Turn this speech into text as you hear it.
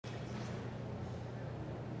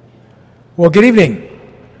Well, good evening.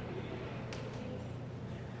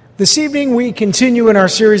 This evening we continue in our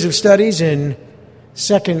series of studies in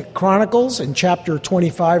 2 Chronicles in chapter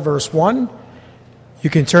 25, verse 1. You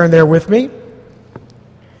can turn there with me.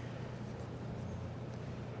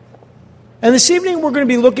 And this evening we're going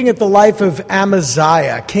to be looking at the life of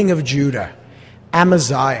Amaziah, king of Judah.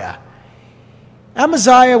 Amaziah.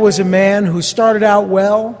 Amaziah was a man who started out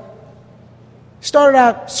well, started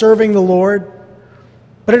out serving the Lord,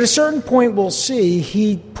 but at a certain point we'll see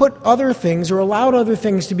he put other things or allowed other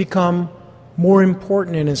things to become more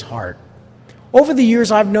important in his heart. Over the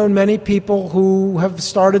years I've known many people who have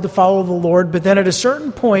started to follow the Lord, but then at a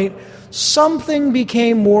certain point something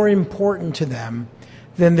became more important to them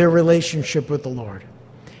than their relationship with the Lord.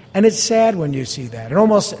 And it's sad when you see that. It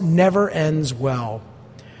almost never ends well.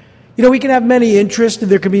 You know, we can have many interests, and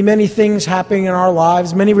there can be many things happening in our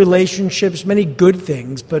lives, many relationships, many good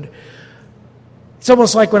things, but it's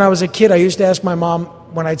almost like when I was a kid, I used to ask my mom,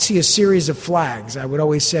 when I'd see a series of flags, I would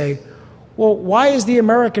always say, well, why is the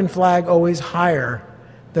American flag always higher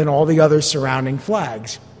than all the other surrounding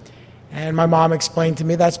flags? And my mom explained to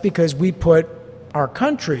me that's because we put our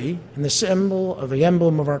country and the symbol of the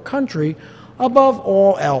emblem of our country above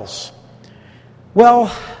all else.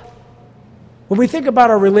 Well, when we think about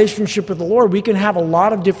our relationship with the Lord, we can have a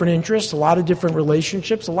lot of different interests, a lot of different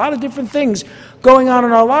relationships, a lot of different things going on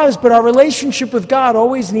in our lives, but our relationship with God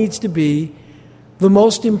always needs to be the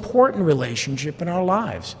most important relationship in our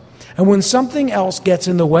lives. And when something else gets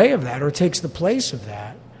in the way of that or takes the place of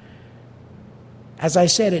that, as I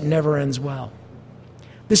said, it never ends well.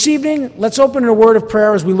 This evening, let's open in a word of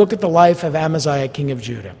prayer as we look at the life of Amaziah, king of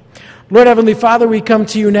Judah. Lord Heavenly Father, we come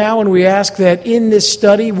to you now and we ask that in this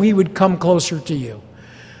study we would come closer to you,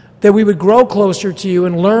 that we would grow closer to you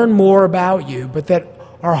and learn more about you, but that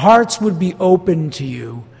our hearts would be open to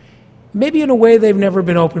you, maybe in a way they've never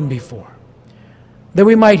been open before, that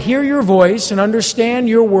we might hear your voice and understand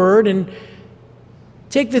your word and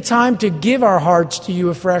take the time to give our hearts to you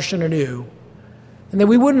afresh and anew, and that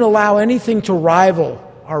we wouldn't allow anything to rival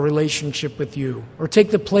our relationship with you, or take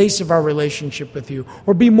the place of our relationship with you,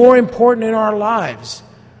 or be more important in our lives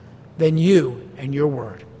than you and your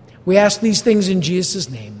word. We ask these things in Jesus'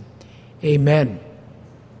 name. Amen.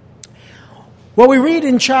 Well, we read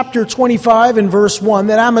in chapter 25 and verse 1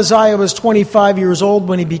 that Amaziah was 25 years old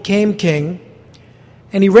when he became king,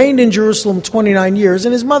 and he reigned in Jerusalem 29 years,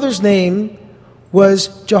 and his mother's name was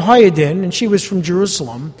Jehoiadin, and she was from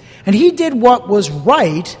Jerusalem, and he did what was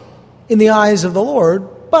right in the eyes of the Lord,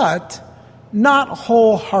 but not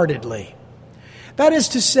wholeheartedly. That is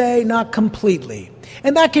to say, not completely.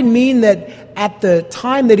 And that can mean that at the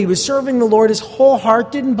time that he was serving the Lord, his whole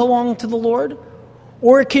heart didn't belong to the Lord.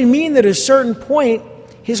 Or it can mean that at a certain point,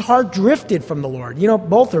 his heart drifted from the Lord. You know,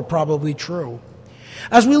 both are probably true.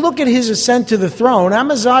 As we look at his ascent to the throne,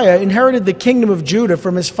 Amaziah inherited the kingdom of Judah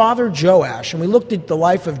from his father Joash. And we looked at the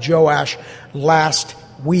life of Joash last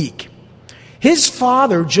week. His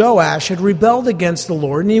father, Joash, had rebelled against the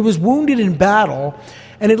Lord, and he was wounded in battle,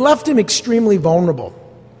 and it left him extremely vulnerable.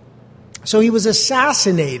 So he was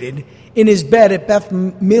assassinated in his bed at Beth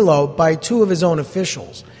Millo by two of his own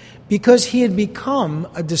officials because he had become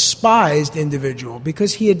a despised individual,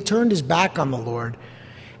 because he had turned his back on the Lord,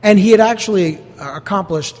 and he had actually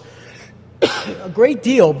accomplished a great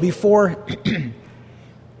deal before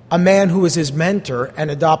a man who was his mentor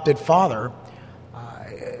and adopted father,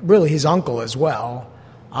 really his uncle as well,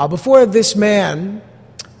 before this man,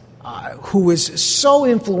 who was so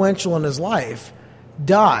influential in his life,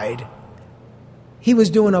 died, he was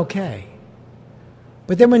doing okay.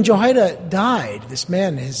 But then when Jehoiada died, this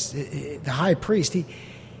man, the high priest,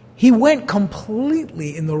 he went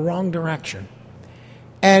completely in the wrong direction.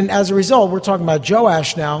 And as a result, we're talking about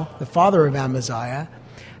Joash now, the father of Amaziah.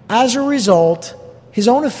 As a result, his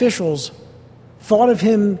own officials thought of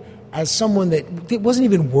him as someone that wasn't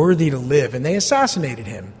even worthy to live, and they assassinated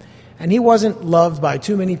him. And he wasn't loved by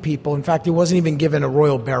too many people. In fact, he wasn't even given a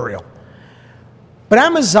royal burial. But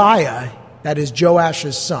Amaziah, that is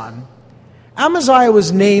Joash's son, Amaziah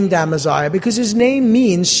was named Amaziah because his name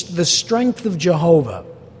means the strength of Jehovah.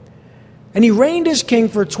 And he reigned as king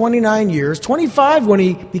for 29 years, 25 when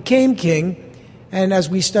he became king, and as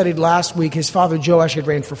we studied last week, his father Joash had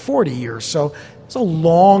reigned for 40 years. So it's a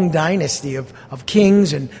long dynasty of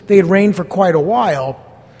kings, and they had reigned for quite a while.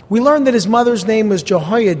 We learned that his mother's name was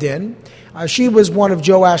Jehoiadin. She was one of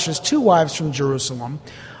Joash's two wives from Jerusalem.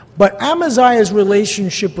 But Amaziah's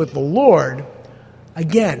relationship with the Lord,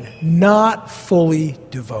 again, not fully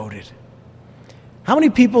devoted. How many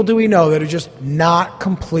people do we know that are just not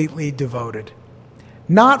completely devoted?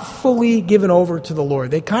 not fully given over to the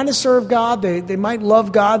Lord. They kind of serve God. They might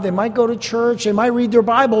love God. They might go to church. They might read their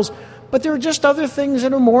Bibles. But there are just other things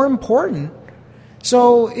that are more important.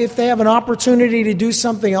 So if they have an opportunity to do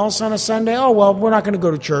something else on a Sunday, oh, well, we're not going to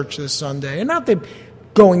go to church this Sunday. And not that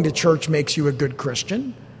going to church makes you a good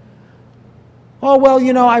Christian. Oh, well,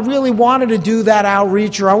 I really wanted to do that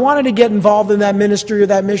outreach, or I wanted to get involved in that ministry or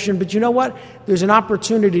that mission, but you know what? There's an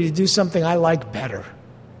opportunity to do something I like better.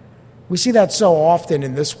 We see that so often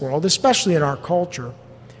in this world, especially in our culture.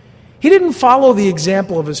 He didn't follow the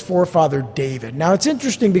example of his forefather David. Now, it's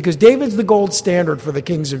interesting because David's the gold standard for the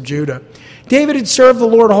kings of Judah. David had served the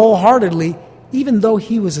Lord wholeheartedly, even though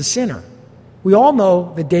he was a sinner. We all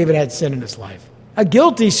know that David had sin in his life, a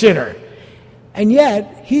guilty sinner. And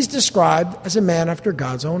yet, he's described as a man after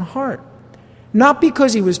God's own heart. Not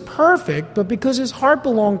because he was perfect, but because his heart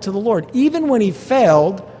belonged to the Lord. Even when he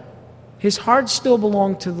failed, his heart still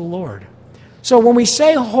belonged to the Lord. So when we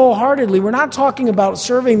say wholeheartedly, we're not talking about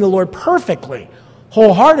serving the Lord perfectly.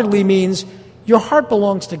 Wholeheartedly means your heart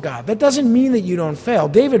belongs to God. That doesn't mean that you don't fail.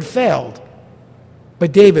 David failed,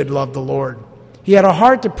 but David loved the Lord. He had a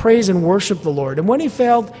heart to praise and worship the Lord. And when he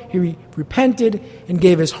failed, he repented and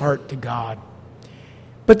gave his heart to God.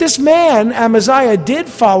 But this man, Amaziah, did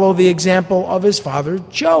follow the example of his father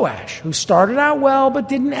Joash, who started out well but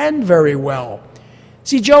didn't end very well.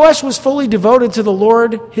 See, Joash was fully devoted to the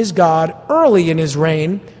Lord his God early in his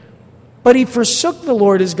reign, but he forsook the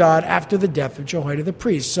Lord his God after the death of Jehoiada the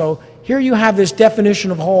priest. So here you have this definition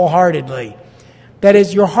of wholeheartedly. That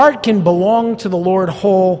is, your heart can belong to the Lord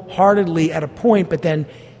wholeheartedly at a point, but then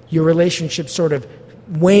your relationship sort of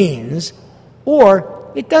wanes,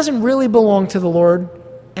 or it doesn't really belong to the Lord,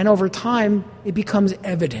 and over time it becomes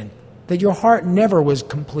evident that your heart never was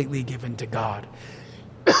completely given to God.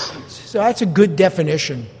 So that's a good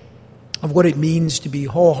definition of what it means to be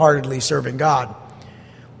wholeheartedly serving God.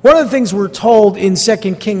 One of the things we're told in 2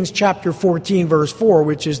 Kings chapter 14, verse 4,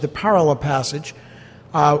 which is the parallel passage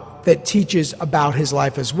that teaches about his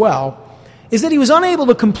life as well, is that he was unable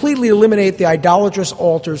to completely eliminate the idolatrous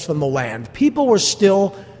altars from the land. People were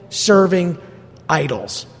still serving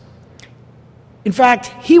idols. In fact,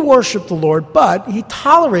 he worshiped the Lord, but he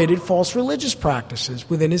tolerated false religious practices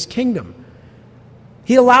within his kingdom.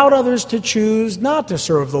 He allowed others to choose not to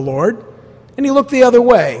serve the Lord, and he looked the other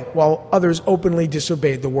way while others openly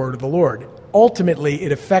disobeyed the word of the Lord. Ultimately,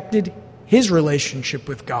 it affected his relationship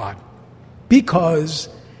with God because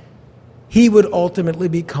he would ultimately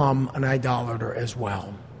become an idolater as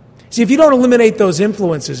well. See, if you don't eliminate those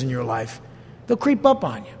influences in your life, they'll creep up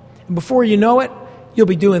on you. And before you know it, you'll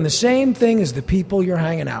be doing the same thing as the people you're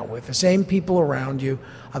hanging out with, the same people around you,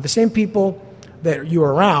 the same people that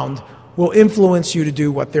you're around will influence you to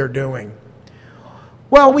do what they're doing.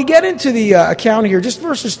 Well, we get into the account here. Just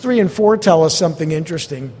verses 3 and 4 tell us something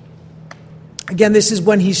interesting. Again, this is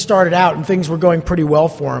when he started out and things were going pretty well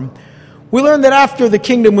for him. We learn that after the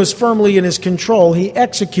kingdom was firmly in his control, he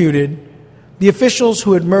executed the officials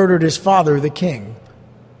who had murdered his father, the king.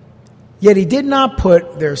 Yet he did not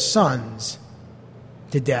put their sons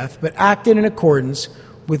to death, but acted in accordance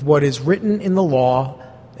with what is written in the law,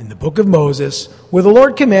 in the book of Moses, where the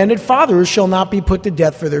Lord commanded, fathers shall not be put to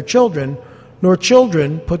death for their children, nor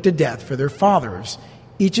children put to death for their fathers.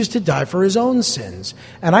 Each is to die for his own sins.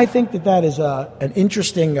 And I think that is an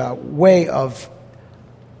interesting way of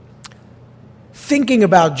thinking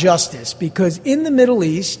about justice, because in the Middle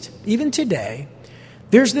East, even today,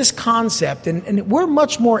 there's this concept, and we're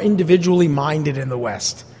much more individually minded in the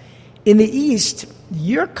West. In the East,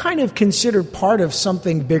 you're kind of considered part of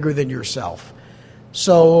something bigger than yourself.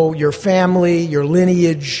 So your family, your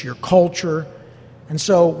lineage, your culture. And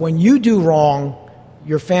so when you do wrong,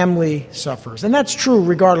 your family suffers. And that's true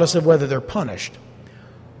regardless of whether they're punished.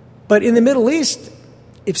 But in the Middle East,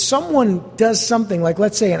 if someone does something like,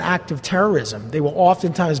 let's say, an act of terrorism, they will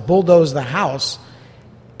oftentimes bulldoze the house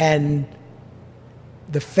and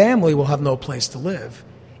the family will have no place to live.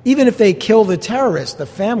 Even if they kill the terrorist, the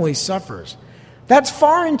family suffers. That's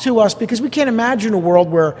foreign to us because we can't imagine a world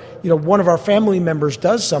where, one of our family members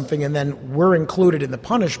does something and then we're included in the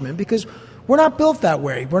punishment, because we're not built that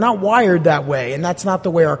way. We're not wired that way, and that's not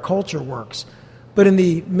the way our culture works. But in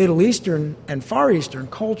the Middle Eastern and Far Eastern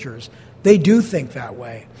cultures, they do think that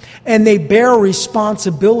way. And they bear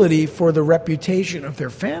responsibility for the reputation of their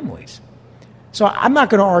families. So I'm not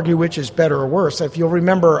going to argue which is better or worse. If you'll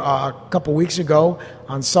remember a couple weeks ago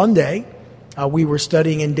on Sunday, we were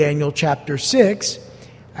studying in Daniel chapter 6,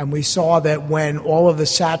 and we saw that when all of the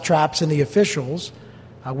satraps and the officials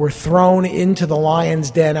were thrown into the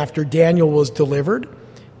lion's den after Daniel was delivered,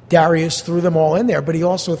 Darius threw them all in there, but he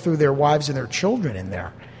also threw their wives and their children in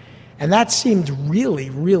there. And that seemed really,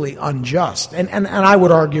 really unjust. And I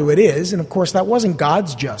would argue it is. And of course, that wasn't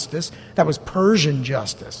God's justice. That was Persian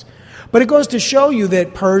justice. But it goes to show you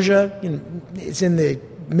that Persia is in the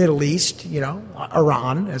Middle East,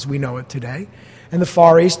 Iran, as we know it today, and the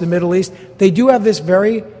Far East, the Middle East. They do have this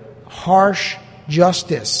very harsh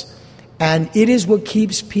justice. And it is what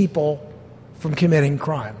keeps people from committing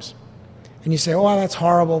crimes. And you say, oh, that's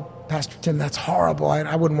horrible, Pastor Tim, that's horrible.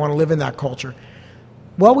 I wouldn't want to live in that culture.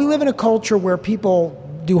 Well, we live in a culture where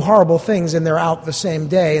people do horrible things and they're out the same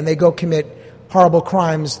day and they go commit horrible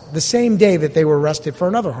crimes the same day that they were arrested for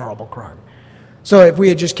another horrible crime. So if we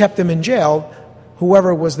had just kept them in jail,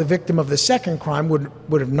 whoever was the victim of the second crime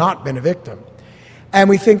would have not been a victim. And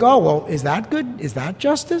we think, oh, well, is that good? Is that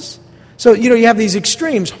justice? So, you have these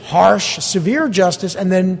extremes, harsh, severe justice,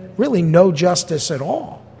 and then really no justice at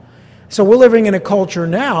all. So we're living in a culture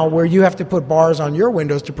now where you have to put bars on your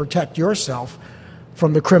windows to protect yourself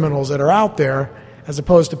from the criminals that are out there, as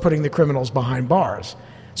opposed to putting the criminals behind bars.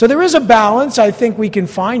 So there is a balance. I think we can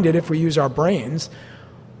find it if we use our brains.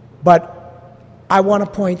 But I want to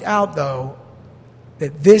point out, though,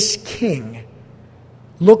 that this king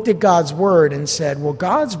looked at God's word and said, well,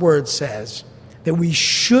 God's word says that we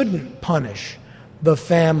shouldn't punish the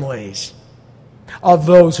families of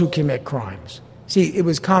those who commit crimes. See, it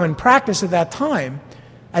was common practice at that time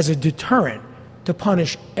as a deterrent to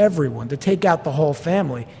punish everyone, to take out the whole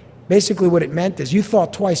family. Basically what it meant is you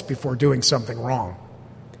thought twice before doing something wrong.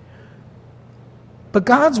 But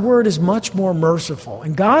God's word is much more merciful,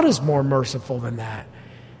 and God is more merciful than that.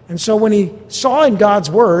 And so when he saw in God's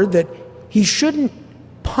word that he shouldn't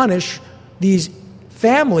punish these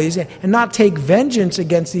families and not take vengeance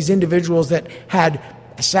against these individuals that had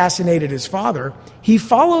assassinated his father, he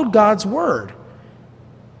followed God's word.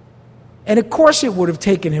 And of course it would have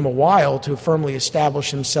taken him a while to firmly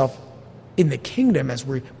establish himself in the kingdom, as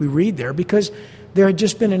we read there, because there had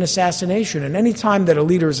just been an assassination. And any time that a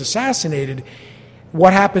leader is assassinated,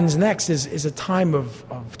 what happens next is a time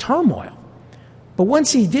of turmoil. But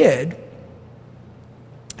once he did,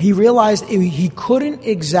 he realized he couldn't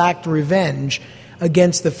exact revenge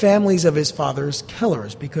against the families of his father's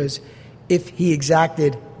killers, because if he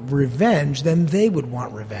exacted revenge, then they would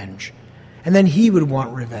want revenge. And then he would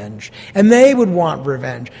want revenge. And they would want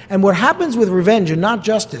revenge. And what happens with revenge, and not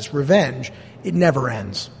justice, revenge, it never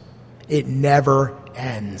ends. It never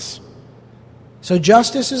ends. So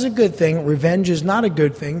justice is a good thing. Revenge is not a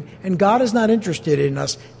good thing. And God is not interested in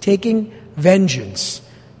us taking vengeance.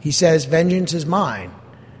 He says, vengeance is mine.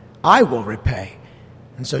 I will repay.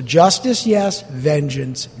 And so justice, yes.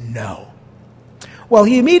 Vengeance, no. Well,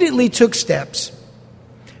 he immediately took steps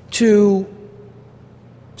to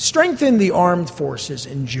strengthen the armed forces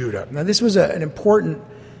in Judah. Now, this was an important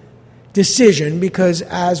decision because,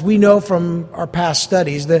 as we know from our past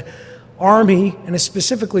studies, the army, and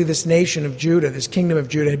specifically this nation of Judah, this kingdom of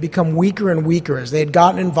Judah, had become weaker and weaker. As they had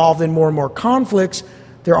gotten involved in more and more conflicts,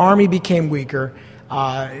 their army became weaker.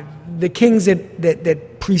 The kings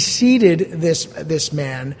that preceded this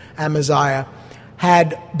man, Amaziah,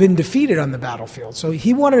 had been defeated on the battlefield. So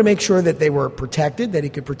he wanted to make sure that they were protected, that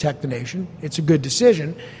he could protect the nation. It's a good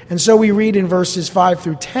decision. And so we read in verses 5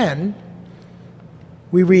 through 10,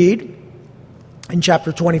 we read in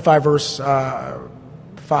chapter 25, verse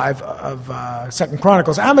 5 of 2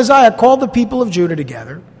 Chronicles, Amaziah called the people of Judah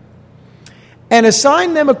together and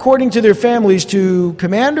assigned them according to their families to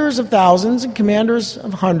commanders of thousands and commanders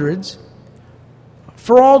of hundreds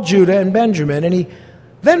for all Judah and Benjamin. And he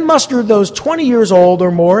then mustered those 20 years old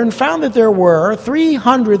or more and found that there were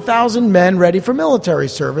 300,000 men ready for military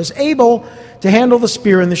service, able to handle the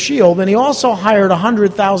spear and the shield. And he also hired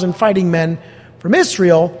 100,000 fighting men from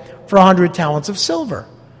Israel for 100 talents of silver.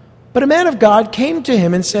 But a man of God came to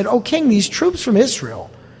him and said, O king, these troops from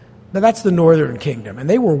Israel, now that's the northern kingdom, and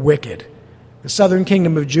they were wicked. The southern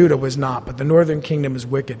kingdom of Judah was not, but the northern kingdom is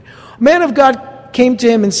wicked. A man of God came to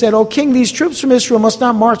him and said, O king, these troops from Israel must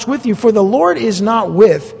not march with you, for the Lord is not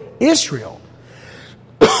with Israel.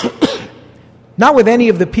 Not with any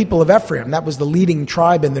of the people of Ephraim. That was the leading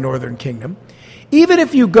tribe in the northern kingdom. Even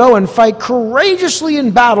if you go and fight courageously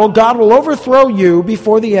in battle, God will overthrow you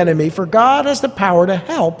before the enemy, for God has the power to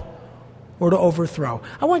help or to overthrow.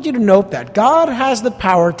 I want you to note that. God has the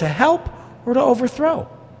power to help or to overthrow.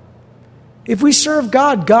 If we serve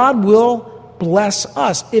God, God will bless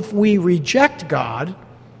us. If we reject God,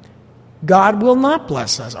 God will not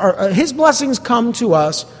bless us. His blessings come to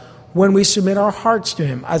us when we submit our hearts to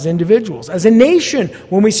Him as individuals. As a nation,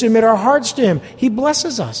 when we submit our hearts to Him, He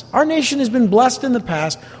blesses us. Our nation has been blessed in the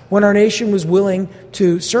past when our nation was willing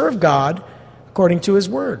to serve God according to His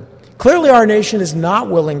Word. Clearly, our nation is not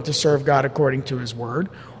willing to serve God according to His Word,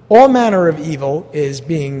 All manner of evil is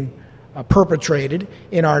being perpetrated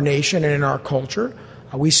in our nation and in our culture.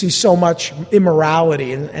 We see so much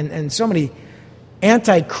immorality and so many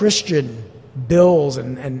anti-Christian bills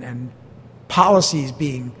and policies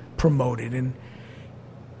being promoted. And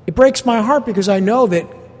it breaks my heart because I know that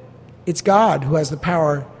it's God who has the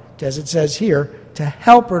power, as it says here, to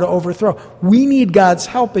help or to overthrow. We need God's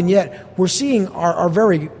help, and yet we're seeing our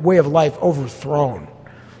very way of life overthrown.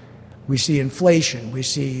 We see inflation, we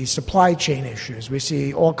see supply chain issues, we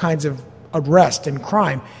see all kinds of unrest and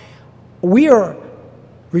crime. We are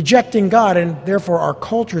rejecting God, and therefore our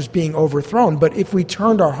culture is being overthrown. But if we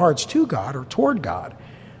turned our hearts to God or toward God,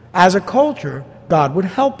 as a culture, God would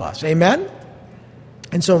help us. Amen?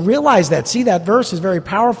 And so realize that. See, that verse is very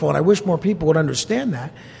powerful, and I wish more people would understand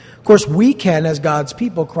that. Of course, we can, as God's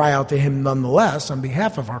people, cry out to him nonetheless on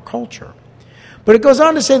behalf of our culture. But it goes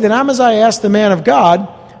on to say that Amaziah asked the man of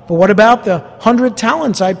God, but what about the 100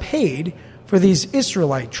 talents I paid for these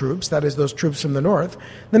Israelite troops, that is, those troops from the north?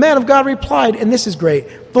 The man of God replied, and this is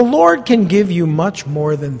great, the Lord can give you much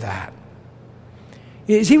more than that.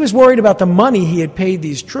 He was worried about the money he had paid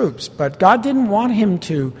these troops, but God didn't want him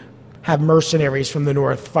to have mercenaries from the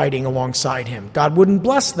north fighting alongside him. God wouldn't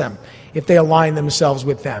bless them if they aligned themselves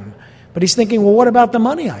with them. But he's thinking, well, what about the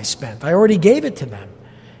money I spent? I already gave it to them.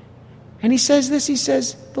 And he says this, he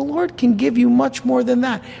says, the Lord can give you much more than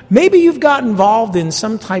that. Maybe you've got involved in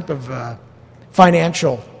some type of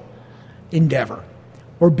financial endeavor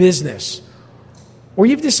or business. Or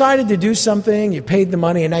you've decided to do something, you paid the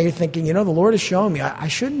money, and now you're thinking, the Lord is showing me I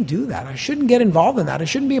shouldn't do that. I shouldn't get involved in that. I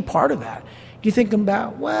shouldn't be a part of that. You think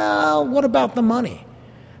about, well, what about the money?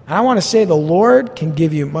 And I want to say the Lord can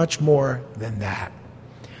give you much more than that.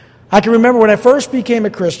 I can remember when I first became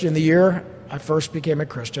a Christian, the year I first became a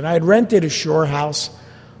Christian, I had rented a shore house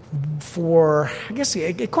for, I guess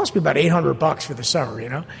it cost me about $800 for the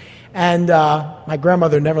summer, And my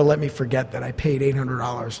grandmother never let me forget that I paid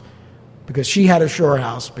 $800 because she had a shore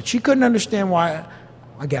house, but she couldn't understand why,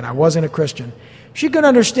 again, I wasn't a Christian. She couldn't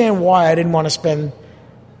understand why I didn't want to spend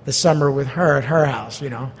the summer with her at her house,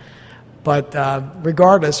 But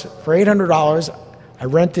regardless, for $800, I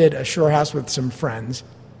rented a shore house with some friends.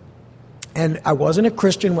 And I wasn't a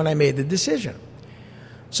Christian when I made the decision.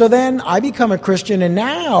 So then I become a Christian, and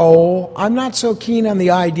now I'm not so keen on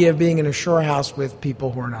the idea of being in a shore house with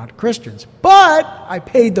people who are not Christians. But I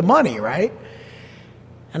paid the money, right?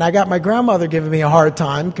 And I got my grandmother giving me a hard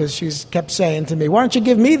time because she's kept saying to me, why don't you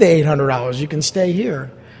give me the $800? You can stay here.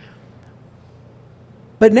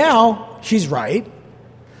 But now she's right.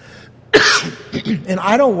 And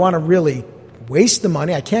I don't want to really waste the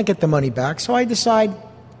money. I can't get the money back. So I decide,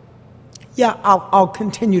 I'll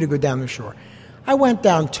continue to go down the shore. I went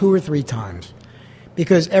down 2 or 3 times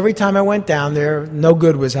because every time I went down there, no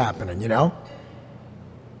good was happening,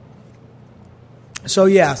 So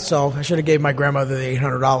I should have gave my grandmother the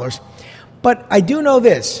 $800. But I do know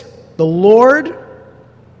this. The Lord,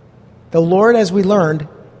 as we learned,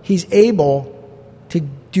 he's able to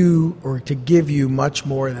do or to give you much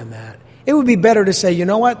more than that. It would be better to say, you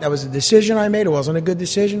know what, that was a decision I made. It wasn't a good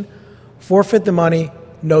decision. Forfeit the money.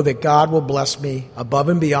 Know that God will bless me above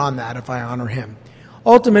and beyond that if I honor him.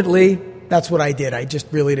 Ultimately, that's what I did. I just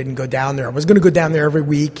really didn't go down there. I was going to go down there every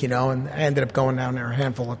week, and I ended up going down there a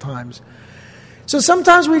handful of times. So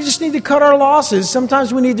sometimes we just need to cut our losses.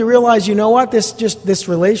 Sometimes we need to realize, you know what, this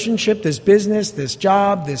relationship, this business, this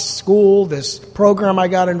job, this school, this program I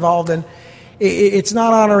got involved in, it's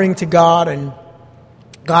not honoring to God, and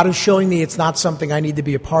God is showing me it's not something I need to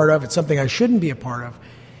be a part of. It's something I shouldn't be a part of.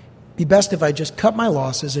 Be best if I just cut my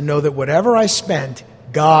losses and know that whatever I spent,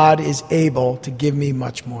 God is able to give me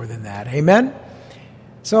much more than that. Amen?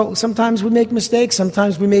 So sometimes we make mistakes.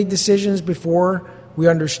 Sometimes we made decisions before we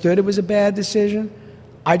understood it was a bad decision.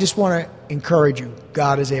 I just want to encourage you.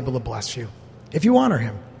 God is able to bless you if you honor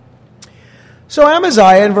him. So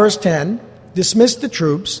Amaziah, in verse 10, dismissed the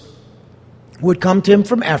troops who had come to him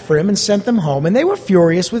from Ephraim and sent them home. And they were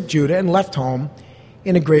furious with Judah and left home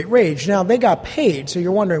in a great rage. Now, they got paid, so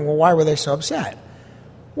you're wondering, well, why were they so upset?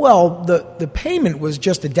 Well, the payment was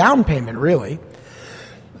just a down payment, really.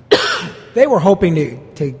 They were hoping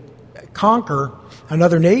to conquer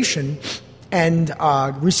another nation and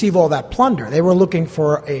receive all that plunder. They were looking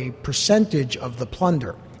for a percentage of the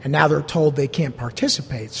plunder, and now they're told they can't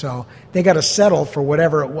participate. So they got to settle for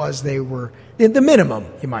whatever it was they were, the minimum,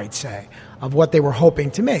 you might say, of what they were hoping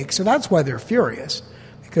to make. So that's why they're furious,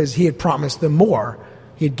 because he had promised them more.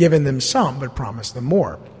 He had given them some, but promised them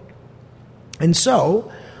more. And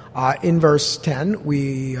so, in verse 10,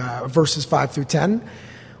 verses 5 through 10,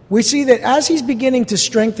 we see that as he's beginning to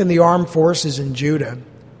strengthen the armed forces in Judah,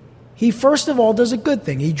 he first of all does a good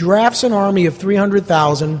thing. He drafts an army of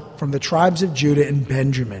 300,000 from the tribes of Judah and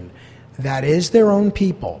Benjamin. That is their own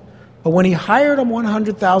people. But when he hired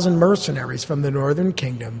 100,000 mercenaries from the northern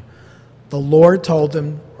kingdom, the Lord told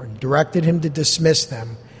him or directed him to dismiss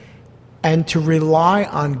them and to rely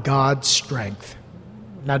on God's strength.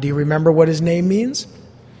 Now, do you remember what his name means?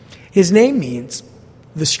 His name means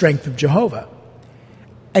the strength of Jehovah.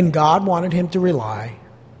 And God wanted him to rely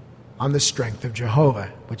on the strength of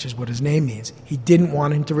Jehovah, which is what his name means. He didn't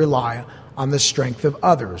want him to rely on the strength of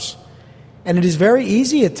others. And it is very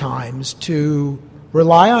easy at times to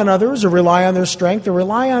rely on others or rely on their strength or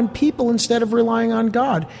rely on people instead of relying on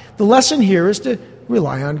God. The lesson here is to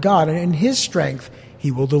rely on God, and in his strength he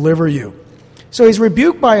will deliver you. So he's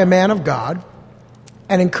rebuked by a man of God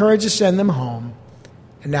and encouraged to send them home,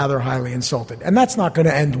 and now they're highly insulted. And that's not going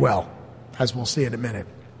to end well, as we'll see in a minute.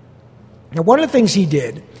 Now, one of the things he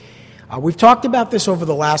did, we've talked about this over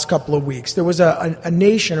the last couple of weeks. There was a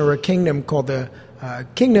nation or a kingdom called the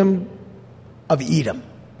Kingdom of Edom.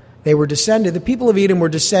 The people of Edom were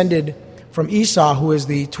descended from Esau, who is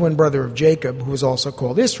the twin brother of Jacob, who is also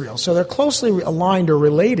called Israel. So they're closely aligned or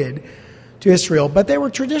related to Israel, but they were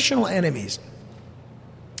traditional enemies.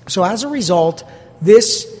 So as a result,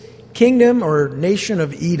 this kingdom or nation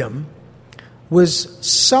of Edom was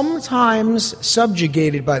sometimes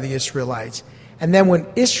subjugated by the Israelites. And then when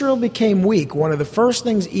Israel became weak, one of the first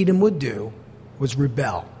things Edom would do was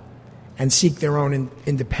rebel and seek their own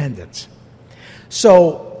independence.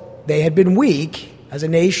 So they had been weak as a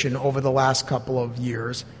nation over the last couple of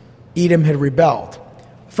years. Edom had rebelled.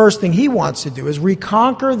 First thing he wants to do is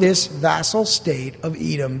reconquer this vassal state of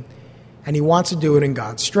Edom, and he wants to do it in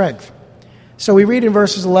God's strength. So we read in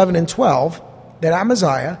verses 11 and 12 that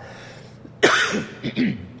Amaziah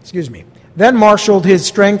then marshaled his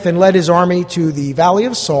strength and led his army to the Valley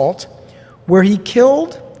of Salt, where he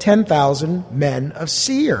killed 10,000 men of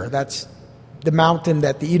Seir. That's the mountain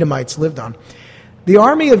that the Edomites lived on. The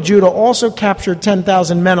army of Judah also captured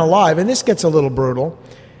 10,000 men alive, and this gets a little brutal.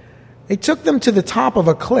 They took them to the top of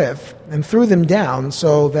a cliff and threw them down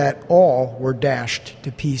so that all were dashed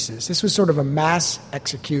to pieces. This was sort of a mass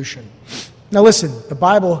execution. Now listen, the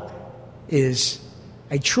Bible is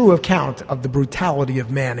a true account of the brutality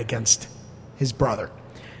of man against his brother.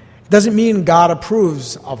 It doesn't mean God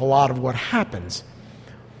approves of a lot of what happens.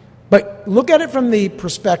 But look at it from the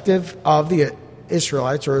perspective of the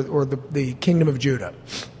Israelites or the kingdom of Judah.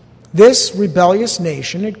 This rebellious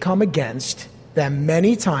nation had come against them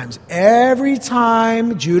many times. Every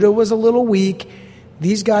time Judah was a little weak,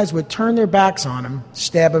 these guys would turn their backs on him,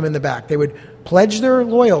 stab him in the back. They would pledge their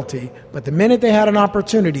loyalty, but the minute they had an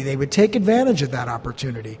opportunity, they would take advantage of that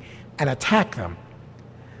opportunity and attack them.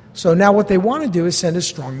 So now what they want to do is send a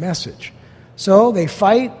strong message. So they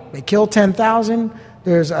fight, they kill 10,000,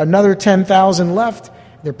 there's another 10,000 left.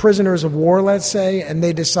 They're prisoners of war, let's say, and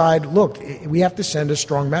they decide, look, we have to send a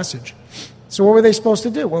strong message. So what were they supposed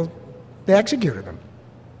to do? Well, they executed them.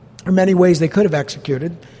 In many ways, they could have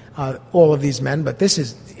executed all of these men, but this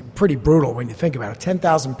is pretty brutal when you think about it.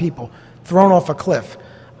 10,000 people thrown off a cliff.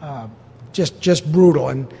 Just brutal,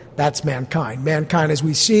 and that's mankind. Mankind, as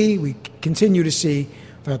we continue to see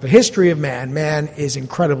throughout the history of man is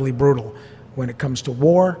incredibly brutal when it comes to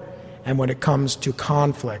war and when it comes to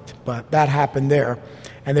conflict. But that happened there,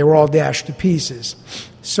 and they were all dashed to pieces.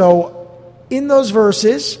 So in those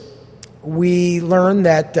verses, we learn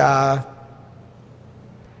that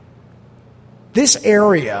this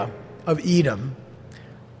area of Edom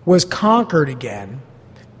was conquered again,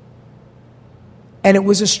 and it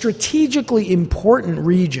was a strategically important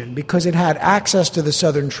region because it had access to the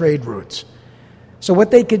southern trade routes. So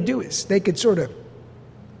what they could do is they could sort of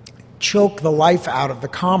choke the life out of the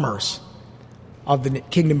commerce of the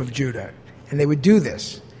kingdom of Judah. And they would do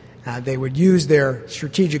this. They would use their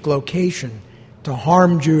strategic location to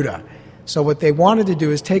harm Judah. So what they wanted to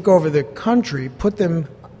do is take over the country, put them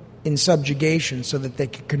in subjugation so that they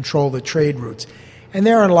could control the trade routes. And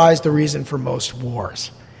therein lies the reason for most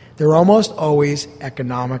wars. They're almost always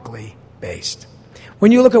economically based.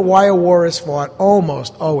 When you look at why a war is fought,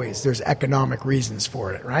 almost always there's economic reasons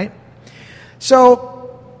for it, right?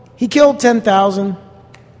 So he killed 10,000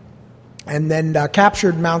 and then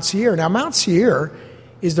captured Mount Seir. Now, Mount Seir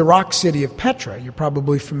is the rock city of Petra. You're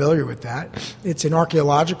probably familiar with that. It's an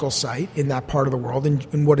archaeological site in that part of the world,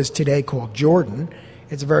 in what is today called Jordan.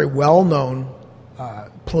 It's a very well-known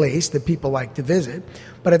place that people like to visit.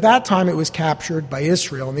 But at that time, it was captured by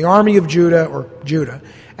Israel, and the army of Judah,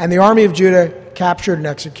 and the army of Judah captured and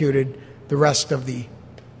executed the rest of the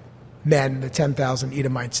men, the 10,000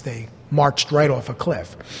 Edomites. They marched right off a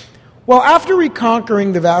cliff. Well, after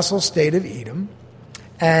reconquering the vassal state of Edom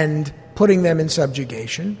and putting them in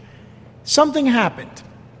subjugation, something happened.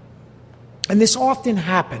 And this often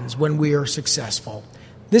happens when we are successful.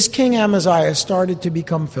 This King Amaziah started to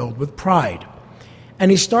become filled with pride.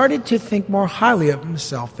 And he started to think more highly of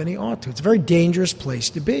himself than he ought to. It's a very dangerous place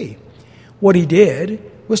to be. What he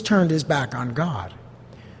did was turned his back on God.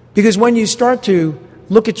 Because when you start to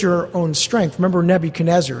look at your own strength, remember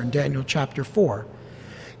Nebuchadnezzar in Daniel chapter 4,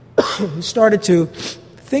 he started to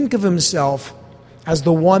think of himself as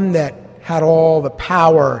the one that had all the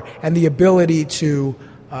power and the ability to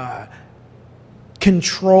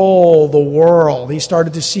control the world. He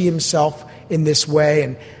started to see himself in this way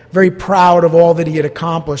and very proud of all that he had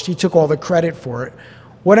accomplished. He took all the credit for it.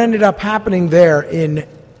 What ended up happening there in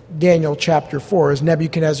Daniel chapter 4 is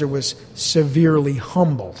Nebuchadnezzar was severely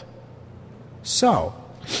humbled. So,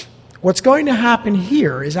 what's going to happen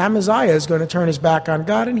here is Amaziah is going to turn his back on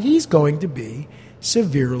God and he's going to be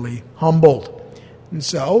severely humbled. And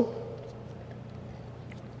so,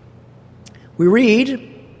 we read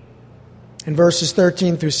in verses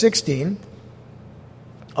 13 through 16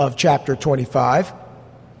 of chapter 25,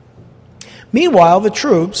 meanwhile, the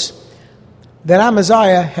troops that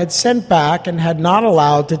Amaziah had sent back and had not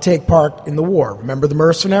allowed to take part in the war, remember the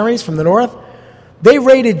mercenaries from the north? They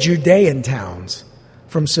raided Judean towns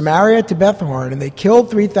from Samaria to Beth-horon, and they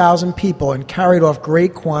killed 3,000 people and carried off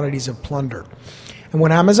great quantities of plunder. And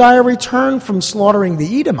when Amaziah returned from slaughtering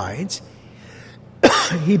the Edomites,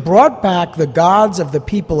 he brought back the gods of the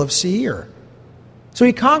people of Seir. So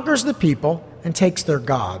he conquers the people and takes their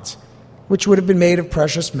gods, which would have been made of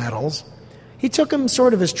precious metals. He took them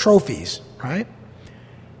sort of as trophies, right?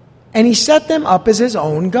 And he set them up as his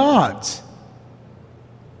own gods.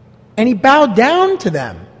 And he bowed down to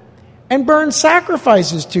them and burned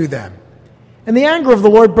sacrifices to them. And the anger of the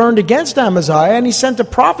Lord burned against Amaziah, and he sent a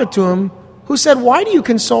prophet to him who said, "Why do you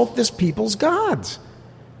consult this people's gods,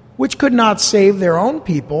 which could not save their own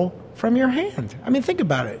people from your hand?" I mean, think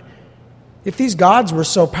about it. If these gods were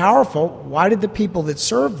so powerful, why did the people that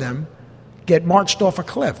served them get marched off a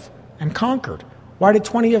cliff and conquered? Why did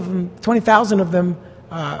 20,000 of them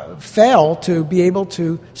fail to be able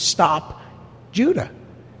to stop Judah?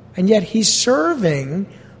 And yet he's serving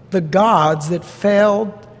the gods that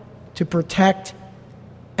failed to protect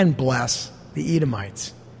and bless the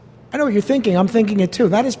Edomites. I know what you're thinking. I'm thinking it too.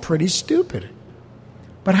 That is pretty stupid.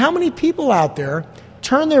 But how many people out there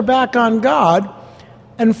turn their back on God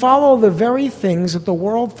and follow the very things that the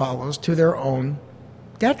world follows to their own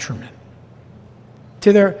detriment,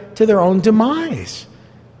 to their own demise?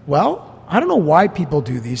 Well, I don't know why people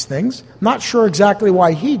do these things. I'm not sure exactly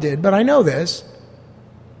why he did, but I know this.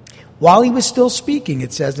 While he was still speaking,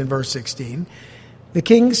 it says in verse 16, the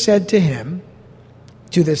king said to him,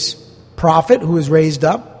 to this prophet who was raised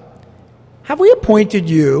up, "Have we appointed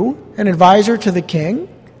you an advisor to the king?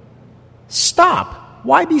 Stop.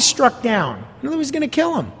 Why be struck down?" In other words, he's going to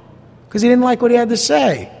kill him because he didn't like what he had to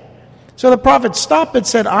say. So the prophet stopped and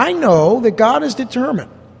said, "I know that God is determined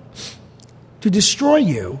to destroy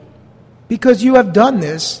you because you have done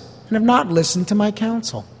this and have not listened to my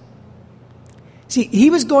counsel." See, he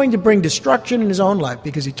was going to bring destruction in his own life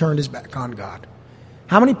because he turned his back on God.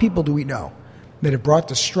 How many people do we know that have brought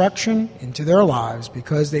destruction into their lives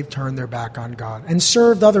because they've turned their back on God and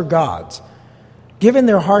served other gods, given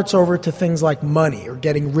their hearts over to things like money or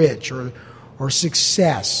getting rich or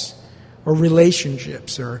success or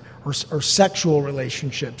relationships or sexual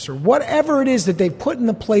relationships or whatever it is that they've put in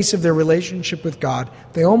the place of their relationship with God?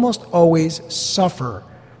 They almost always suffer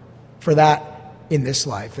for that in this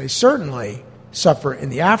life. They certainly suffer in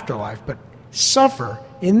the afterlife, but suffer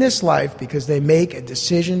in this life because they make a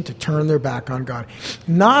decision to turn their back on God,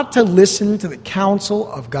 not to listen to the counsel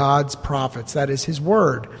of God's prophets, that is his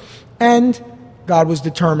word. And God was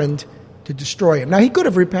determined to destroy him. Now, he could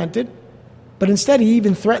have repented, but instead he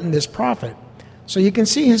even threatened this prophet. So you can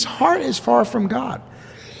see his heart is far from God.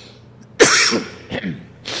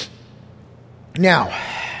 Now,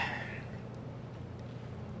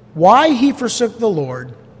 why he forsook the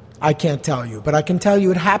Lord, I can't tell you, but I can tell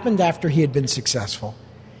you it happened after he had been successful.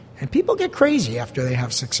 And people get crazy after they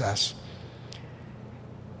have success.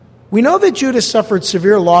 We know that Judah suffered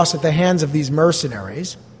severe loss at the hands of these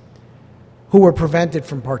mercenaries who were prevented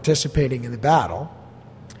from participating in the battle.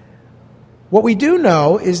 What we do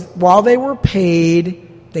know is while they were paid,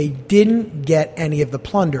 they didn't get any of the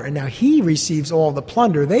plunder. And now he receives all the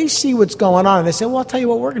plunder. They see what's going on and they say, well, I'll tell you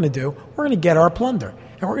what we're going to do. We're going to get our plunder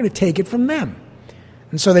and we're going to take it from them.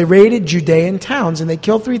 And so they raided Judean towns, and they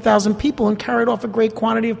killed 3,000 people and carried off a great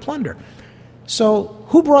quantity of plunder. So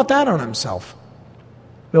who brought that on himself?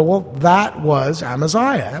 Well, that was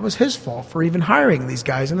Amaziah. That was his fault for even hiring these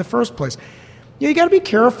guys in the first place. You got to be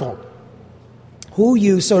careful who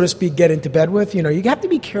you, so to speak, get into bed with. You have to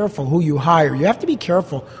be careful who you hire. You have to be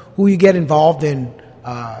careful who you get involved in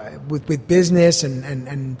with business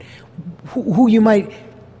and who you might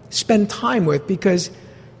spend time with, because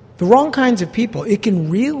the wrong kinds of people, it can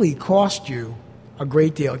really cost you a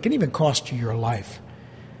great deal. It can even cost you your life.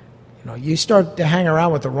 You start to hang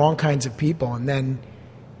around with the wrong kinds of people, and then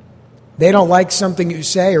they don't like something you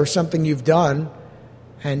say or something you've done,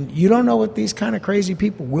 and you don't know what these kind of crazy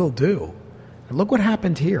people will do. And look what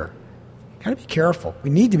happened here. You've got to be careful. We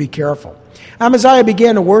need to be careful. Amaziah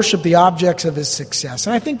began to worship the objects of his success,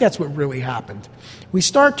 and I think that's what really happened. We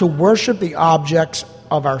start to worship the objects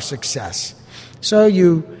of our success. So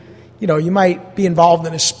you might be involved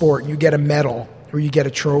in a sport and you get a medal or you get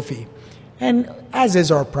a trophy. And as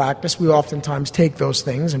is our practice, we oftentimes take those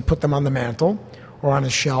things and put them on the mantle or on a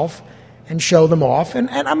shelf and show them off. And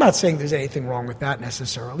I'm not saying there's anything wrong with that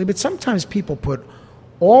necessarily, but sometimes people put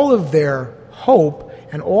all of their hope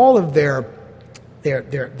and all of their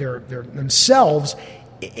themselves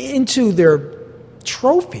into their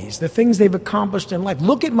trophies, the things they've accomplished in life.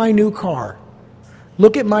 Look at my new car.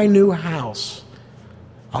 Look at my new house.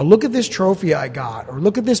 Look at this trophy I got, or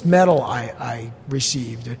look at this medal I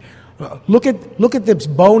received. Look at this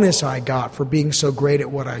bonus I got for being so great at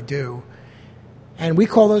what I do. And we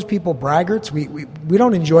call those people braggarts. We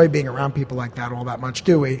don't enjoy being around people like that all that much,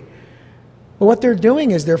 do we? But what they're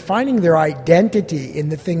doing is they're finding their identity in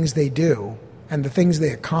the things they do and the things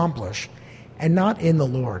they accomplish, and not in the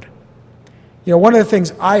Lord. One of the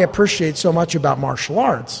things I appreciate so much about martial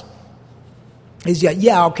arts is,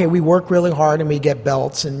 okay, we work really hard and we get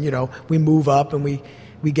belts and, we move up and we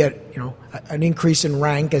get, an increase in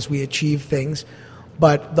rank as we achieve things.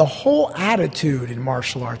 But the whole attitude in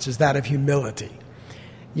martial arts is that of humility.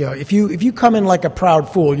 If you come in like a proud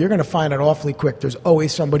fool, you're going to find it awfully quick. There's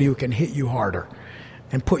always somebody who can hit you harder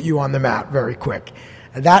and put you on the mat very quick.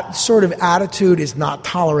 And that sort of attitude is not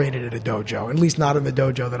tolerated at a dojo, at least not in the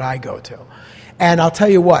dojo that I go to. And I'll tell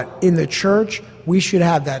you what, in the church, we should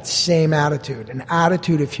have that same attitude, an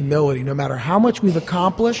attitude of humility, no matter how much we've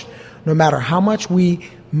accomplished, no matter how much we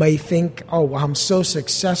may think, oh, well, I'm so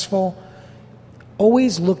successful.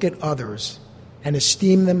 Always look at others and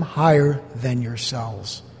esteem them higher than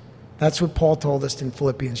yourselves. That's what Paul told us in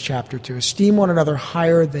Philippians chapter 2. Esteem one another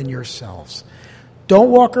higher than yourselves. Don't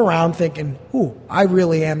walk around thinking, ooh, I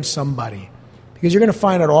really am somebody. Because you're going to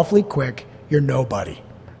find out awfully quick, you're nobody.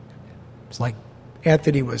 It's like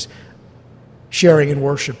Anthony was sharing in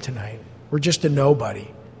worship tonight. We're just a nobody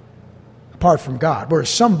apart from God. We're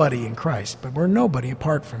somebody in Christ, but we're nobody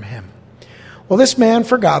apart from Him. Well, this man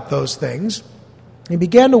forgot those things. He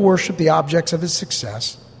began to worship the objects of his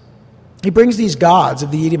success. He brings these gods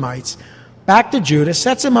of the Edomites back to Judah,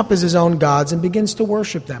 sets them up as his own gods, and begins to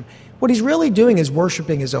worship them. What he's really doing is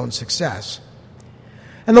worshiping his own success.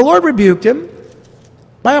 And the Lord rebuked him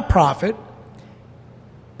by a prophet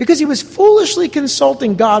because he was foolishly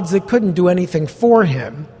consulting gods that couldn't do anything for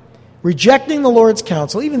him, rejecting the Lord's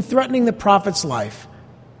counsel, even threatening the prophet's life.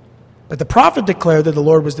 But the prophet declared that the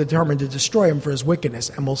Lord was determined to destroy him for his wickedness,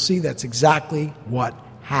 and we'll see that's exactly what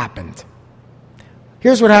happened.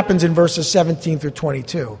 Here's what happens in verses 17 through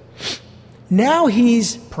 22. Now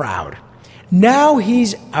he's proud. Now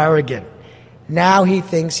he's arrogant. Now he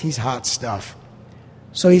thinks he's hot stuff.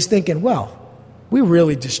 So he's thinking, well, we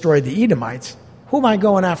really destroyed the Edomites. Who am I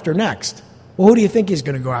going after next? Well, who do you think he's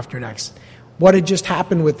going to go after next? What had just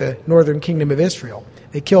happened with the northern kingdom of Israel?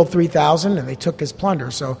 They killed 3,000 and they took his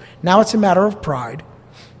plunder. So now it's a matter of pride.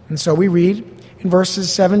 And so we read in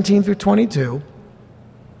verses 17 through 22,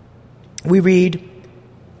 we read,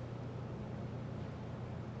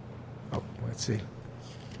 let's see.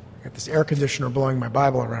 I got this air conditioner blowing my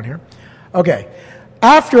Bible around here. Okay.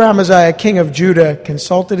 After Amaziah, king of Judah,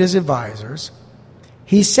 consulted his advisors,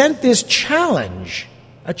 he sent this challenge,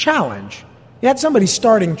 a challenge. You had somebody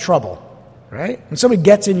starting trouble, right? When somebody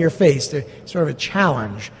gets in your face, they're sort of a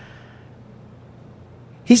challenge.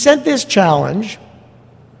 He sent this challenge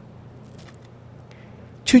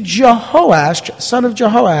to Jehoash, son of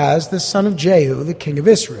Jehoahaz, the son of Jehu, the king of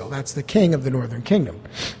Israel. That's the king of the northern kingdom.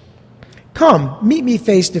 Come, meet me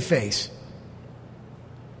face to face.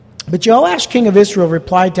 But Jehoash, king of Israel,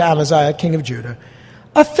 replied to Amaziah, king of Judah,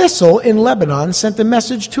 a thistle in Lebanon sent a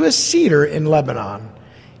message to a cedar in Lebanon.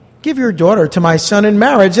 Give your daughter to my son in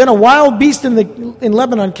marriage. Then a wild beast in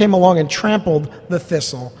Lebanon came along and trampled the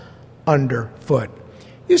thistle underfoot.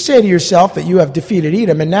 You say to yourself that you have defeated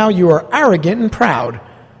Edom, and now you are arrogant and proud.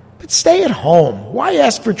 But stay at home. Why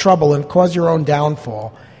ask for trouble and cause your own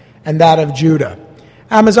downfall and that of Judah?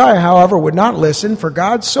 Amaziah, however, would not listen, for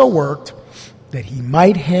God so worked that he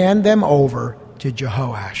might hand them over to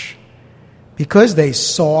Jehoash because they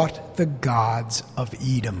sought the gods of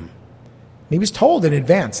Edom. He was told in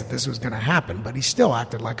advance that this was going to happen, but he still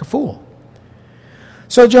acted like a fool.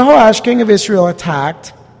 So Jehoash, king of Israel,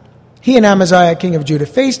 attacked. He and Amaziah, king of Judah,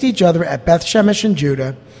 faced each other at Beth Shemesh in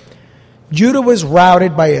Judah. Judah was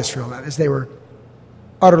routed by Israel, that is, they were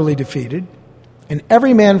utterly defeated, and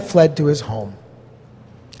every man fled to his home.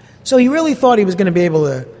 So he really thought he was going to be able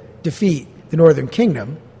to defeat the northern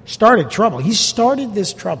kingdom. Started trouble. He started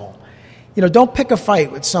this trouble. Don't pick a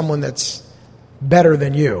fight with someone that's better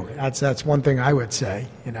than you. That's one thing I would say.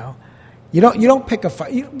 You don't pick a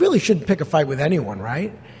fight. You really shouldn't pick a fight with anyone,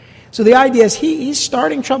 right? So the idea is he's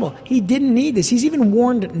starting trouble. He didn't need this. He's even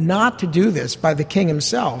warned not to do this by the king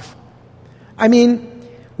himself. I mean,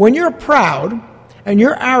 when you're proud and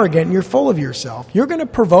you're arrogant and you're full of yourself, you're going to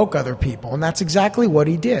provoke other people, and that's exactly what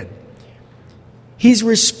he did. He's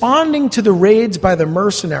responding to the raids by the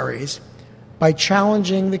mercenaries by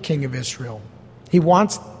challenging the king of Israel. He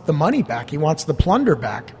wants the money back. He wants the plunder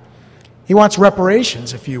back. He wants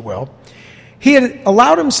reparations, if you will. He had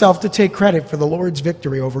allowed himself to take credit for the Lord's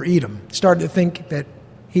victory over Edom. Started to think that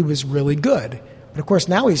he was really good. But of course,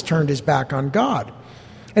 now he's turned his back on God.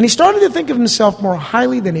 And he started to think of himself more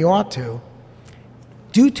highly than he ought to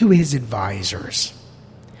due to his advisors.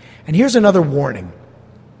 And here's another warning.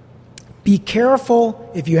 Be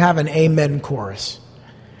careful if you have an amen chorus.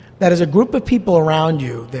 That is a group of people around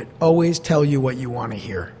you that always tell you what you want to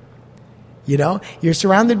hear. You're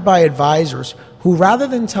surrounded by advisors who, rather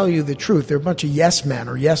than tell you the truth, they're a bunch of yes men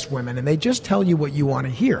or yes women, and they just tell you what you want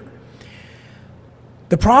to hear.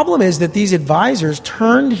 The problem is that these advisors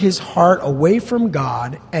turned his heart away from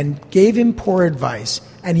God and gave him poor advice,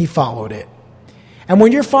 and he followed it. And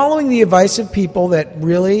when you're following the advice of people that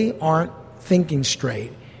really aren't thinking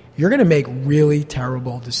straight, you're going to make really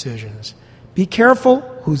terrible decisions. Be careful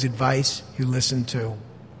whose advice you listen to.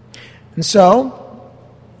 And so,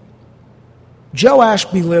 Joash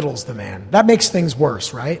belittles the man. That makes things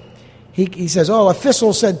worse, right? He says, a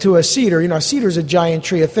thistle said to a cedar. A cedar's a giant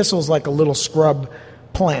tree. A thistle's like a little scrub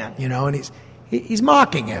plant, and he's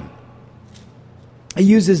mocking him. He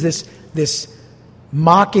uses this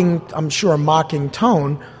mocking, I'm sure, mocking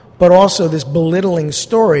tone, but also this belittling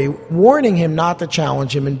story, warning him not to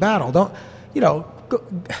challenge him in battle.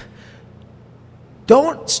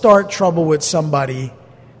 Don't start trouble with somebody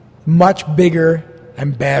much bigger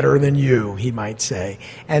and badder than you, he might say.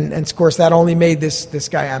 And of course, that only made this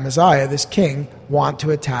guy Amaziah, this king, want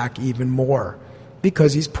to attack even more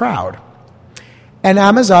because he's proud. And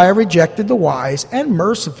Amaziah rejected the wise and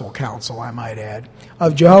merciful counsel, I might add,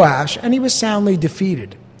 of Jehoash, and he was soundly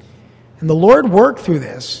defeated. And the Lord worked through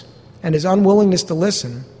this and his unwillingness to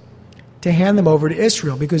listen to hand them over to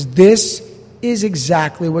Israel, because this is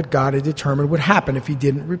exactly what God had determined would happen if he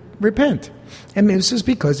didn't repent. And this is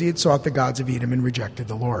because he had sought the gods of Edom and rejected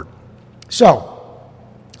the Lord. So,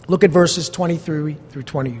 look at verses 23 through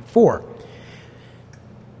 24.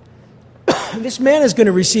 This man is going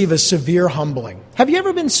to receive a severe humbling. Have you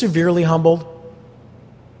ever been severely humbled?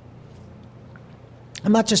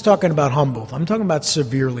 I'm not just talking about humbled. I'm talking about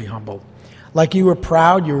severely humbled. Like you were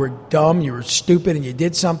proud, you were dumb, you were stupid, and you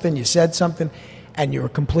did something, you said something, and you were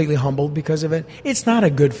completely humbled because of it. It's not a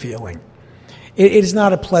good feeling. It is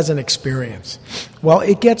not a pleasant experience. Well,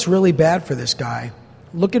 it gets really bad for this guy.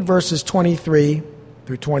 Look at verses 23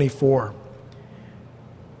 through 24.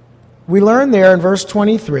 We learn there in verse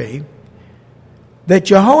 23 that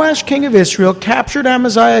Jehoash, king of Israel, captured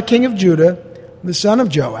Amaziah, king of Judah, the son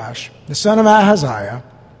of Joash, the son of Ahaziah,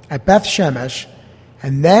 at Beth Shemesh,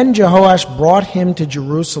 and then Jehoash brought him to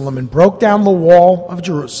Jerusalem and broke down the wall of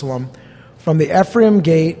Jerusalem from the Ephraim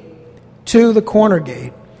gate to the corner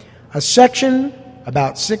gate, a section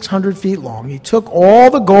about 600 feet long. He took all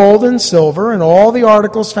the gold and silver and all the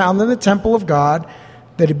articles found in the temple of God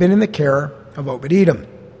that had been in the care of Obed-Edom,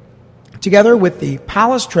 together with the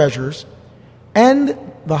palace treasures and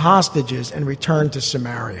the hostages, and returned to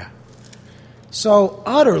Samaria. So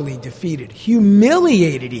utterly defeated,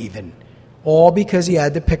 humiliated even, all because he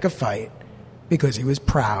had to pick a fight, because he was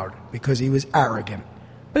proud, because he was arrogant.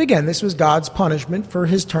 But again, this was God's punishment for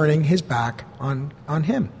his turning his back on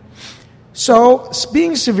him. So,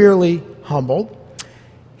 being severely humbled,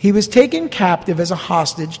 he was taken captive as a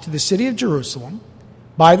hostage to the city of Jerusalem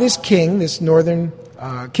by this king, this northern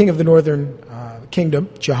king of the northern kingdom,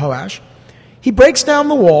 Jehoash. He breaks down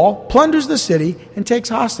the wall, plunders the city, and takes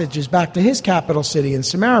hostages back to his capital city in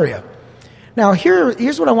Samaria. Now,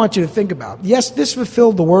 here's what I want you to think about. Yes, this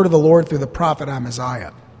fulfilled the word of the Lord through the prophet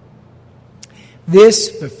Amaziah.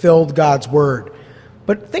 This fulfilled God's word.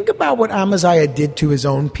 But think about what Amaziah did to his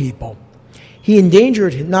own people. He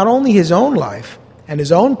endangered not only his own life and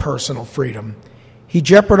his own personal freedom, he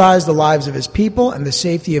jeopardized the lives of his people and the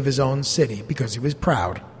safety of his own city because he was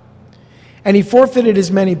proud. And he forfeited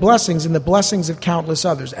his many blessings and the blessings of countless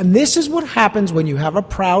others. And this is what happens when you have a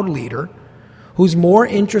proud leader who's more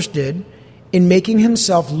interested in making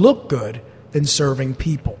himself look good than serving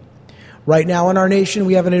people. Right now in our nation,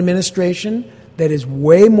 we have an administration that is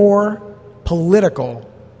way more political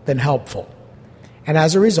than helpful. And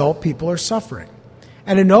as a result, people are suffering.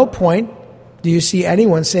 And at no point do you see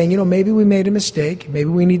anyone saying, maybe we made a mistake, maybe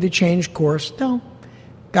we need to change course. No.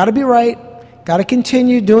 Got to be right. Got to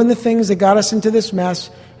continue doing the things that got us into this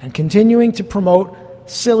mess and continuing to promote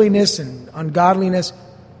silliness and ungodliness.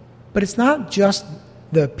 But it's not just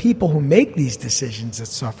the people who make these decisions that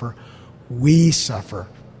suffer. We suffer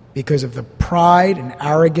because of the pride and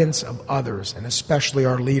arrogance of others, and especially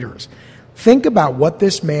our leaders. Think about what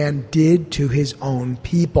this man did to his own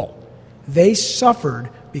people. They suffered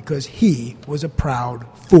because he was a proud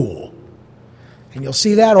fool. And you'll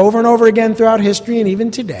see that over and over again throughout history and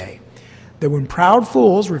even today, that when proud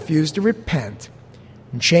fools refuse to repent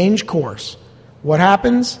and change course, what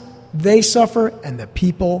happens? They suffer, and the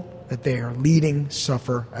people that they are leading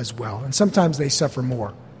suffer as well. And sometimes they suffer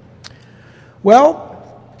more. Well,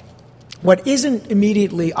 what isn't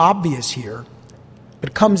immediately obvious here,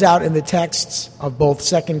 but comes out in the texts of both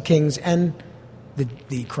 2 Kings and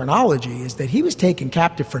the chronology, is that he was taken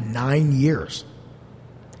captive for 9 years.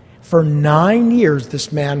 For 9 years,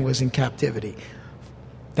 this man was in captivity.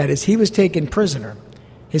 That is, he was taken prisoner.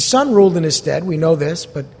 His son ruled in his stead, we know this,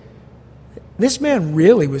 but this man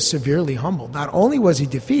really was severely humbled. Not only was he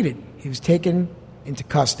defeated, he was taken into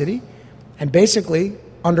custody and basically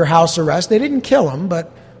under house arrest. They didn't kill him,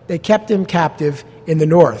 but they kept him captive in the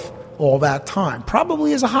north all that time,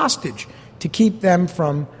 probably as a hostage to keep them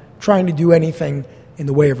from trying to do anything in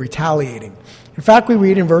the way of retaliating. In fact, we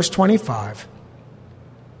read in verse 25,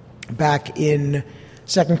 back in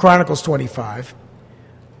 2 Chronicles 25,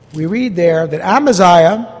 we read there that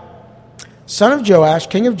Amaziah, son of Joash,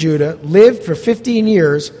 king of Judah, lived for 15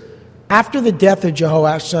 years after the death of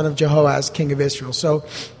Jehoash, son of Jehoaz, king of Israel. So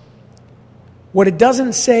what it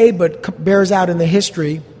doesn't say but bears out in the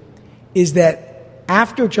history is that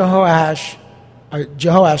after Jehoash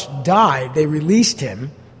died, they released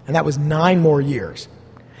him, and that was 9 more years.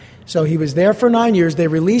 So he was there for 9 years, they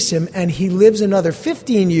release him, and he lives another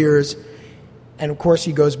 15 years, and of course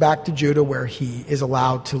he goes back to Judah where he is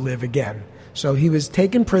allowed to live again. So he was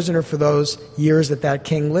taken prisoner for those years that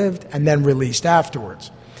king lived and then released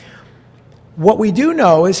afterwards. What we do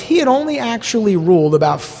know is he had only actually ruled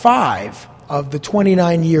about 5 of the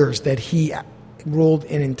 29 years that he ruled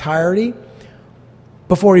in entirety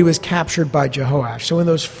before he was captured by Jehoash. So in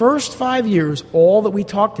those first 5 years, all that we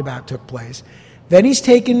talked about took place. Then he's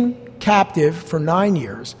taken captive for 9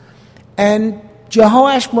 years. And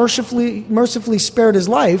Jehoash mercifully spared his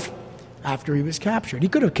life after he was captured. He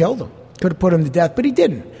could have killed him, could have put him to death, but he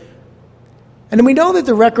didn't. And then we know that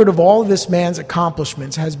the record of all of this man's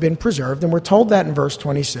accomplishments has been preserved, and we're told that in verse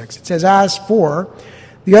 26. It says, as for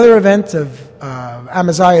the other events of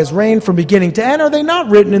Amaziah's reign from beginning to end, are they not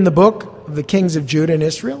written in the book of the kings of Judah and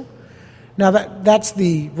Israel? Now that's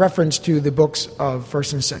the reference to the books of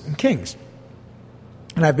 1st and 2nd Kings.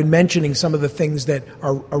 And I've been mentioning some of the things that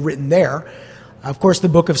are written there. Of course, the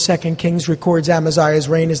book of 2 Kings records Amaziah's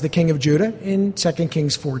reign as the king of Judah in 2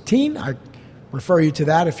 Kings 14. I refer you to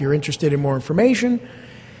that if you're interested in more information.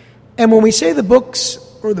 And when we say the books,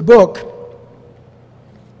 or the book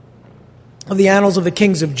of the annals of the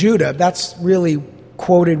kings of Judah, that's really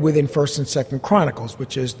quoted within 1st and 2nd Chronicles,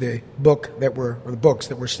 which is the book the books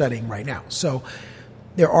that we're studying right now. So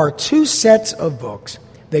there are 2 sets of books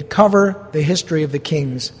that cover the history of the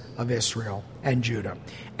kings of Israel and Judah.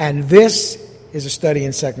 And this is a study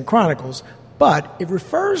in 2nd Chronicles, but it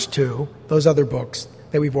refers to those other books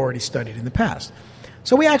that we've already studied in the past.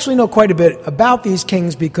 So we actually know quite a bit about these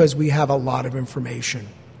kings because we have a lot of information.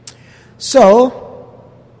 So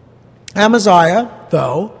Amaziah,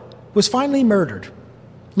 though, was finally murdered.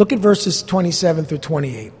 Look at verses 27 through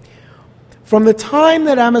 28. From the time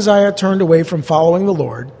that Amaziah turned away from following the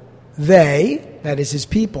Lord, they, that is his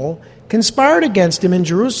people, conspired against him in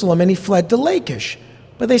Jerusalem, and he fled to Lachish.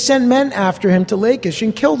 But they sent men after him to Lachish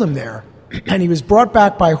and killed him there. And he was brought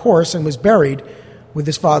back by horse and was buried with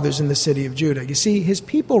his fathers in the city of Judah. You see, his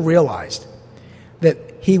people realized that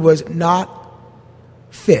he was not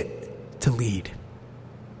fit to lead.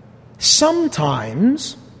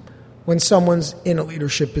 Sometimes, when someone's in a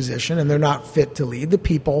leadership position and they're not fit to lead, the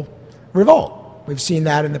people revolt. We've seen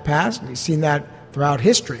that in the past, and we've seen that throughout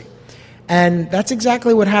history. And that's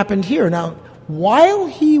exactly what happened here. Now, while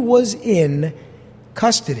he was in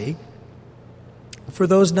custody for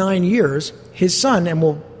those 9 years, his son, and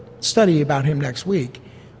we'll study about him next week,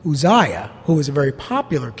 Uzziah, who was a very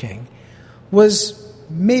popular king, was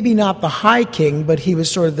maybe not the high king, but he was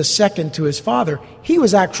sort of the second to his father. He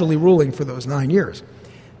was actually ruling for those 9 years.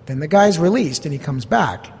 Then the guy's released and he comes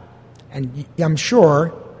back, and I'm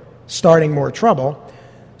sure starting more trouble.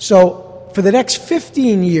 So for the next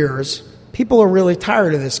 15 years, people are really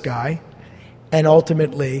tired of this guy, and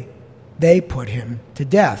ultimately they put him to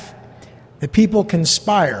death. The people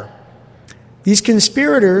conspire. These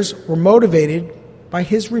conspirators were motivated by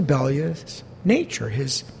his rebellious nature,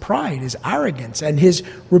 his pride, his arrogance, and his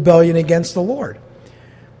rebellion against the Lord.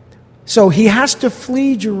 So he has to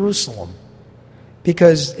flee Jerusalem,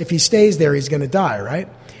 because if he stays there, he's going to die, right?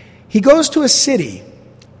 He goes to a city,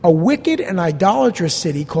 a wicked and idolatrous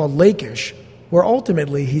city called Lachish, where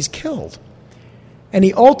ultimately he's killed. And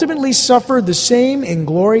he ultimately suffered the same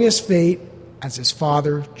inglorious fate as his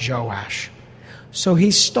father Joash. So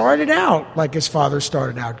he started out like his father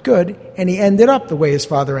started out good, and he ended up the way his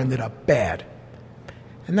father ended up bad.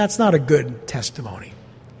 And that's not a good testimony.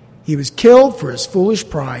 He was killed for his foolish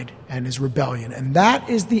pride and his rebellion, and that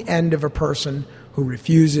is the end of a person who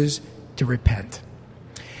refuses to repent.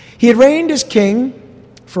 He had reigned as king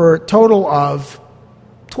for a total of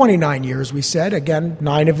 29 years, we said. Again,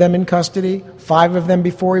 9 of them in custody, 5 of them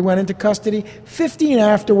before he went into custody, 15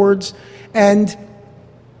 afterwards, and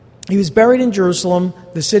he was buried in Jerusalem,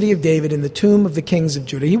 the city of David, in the tomb of the kings of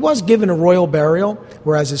Judah. He was given a royal burial,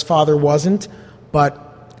 whereas his father wasn't,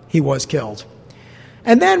 but he was killed.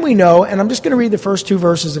 And then we know, and I'm just going to read the first 2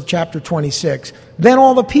 verses of chapter 26, then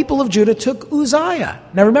all the people of Judah took Uzziah.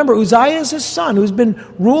 Now remember, Uzziah is his son, who's been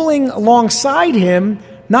ruling alongside him,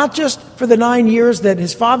 not just for the 9 years that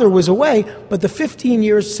his father was away, but the 15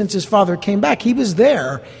 years since his father came back. He was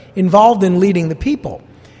there, involved in leading the people.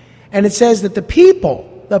 And it says that the people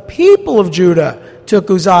of Judah took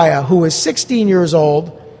Uzziah, who was 16 years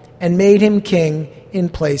old, and made him king in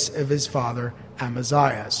place of his father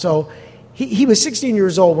Amaziah. So he was 16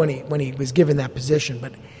 years old when he was given that position.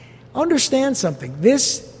 But understand something.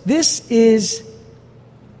 This is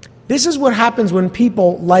what happens when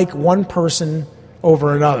people like one person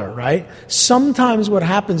over another, right? Sometimes what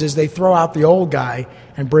happens is they throw out the old guy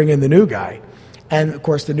and bring in the new guy. And, of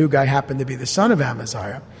course, the new guy happened to be the son of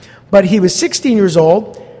Amaziah. But he was 16 years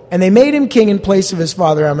old, and they made him king in place of his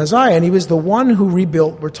father Amaziah. And he was the one who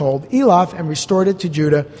rebuilt, we're told, Elath and restored it to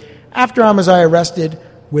Judah after Amaziah rested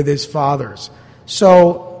with his fathers.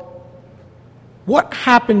 So what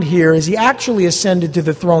happened here is he actually ascended to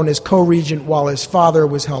the throne as co-regent while his father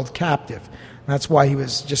was held captive. That's why he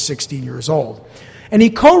was just 16 years old. And he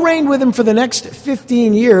co-reigned with him for the next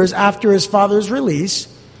 15 years after his father's release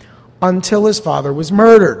until his father was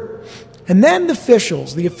murdered. And then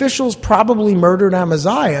the officials probably murdered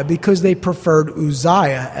Amaziah because they preferred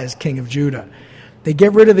Uzziah as king of Judah. They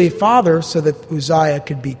get rid of the father so that Uzziah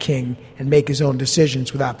could be king and make his own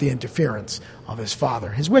decisions without the interference of his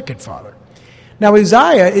father, his wicked father. Now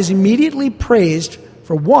Uzziah is immediately praised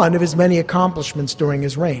for one of his many accomplishments during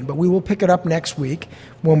his reign, but we will pick it up next week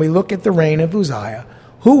when we look at the reign of Uzziah,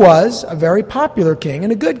 who was a very popular king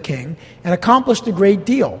and a good king and accomplished a great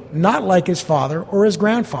deal, not like his father or his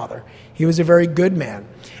grandfather. He was a very good man.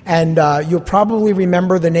 And you'll probably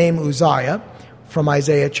remember the name Uzziah from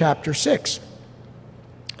Isaiah chapter 6,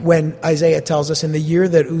 when Isaiah tells us, in the year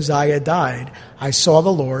that Uzziah died, I saw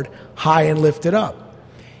the Lord high and lifted up.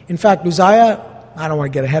 In fact, Uzziah, I don't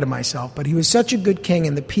want to get ahead of myself, but he was such a good king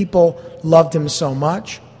and the people loved him so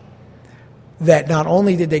much that not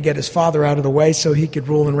only did they get his father out of the way so he could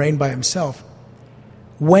rule and reign by himself,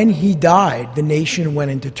 when he died, the nation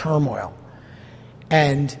went into turmoil.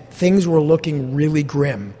 And things were looking really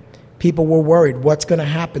grim. People were worried, what's going to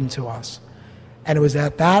happen to us? And it was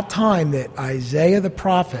at that time that Isaiah the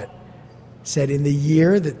prophet said, in the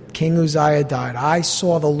year that King Uzziah died, I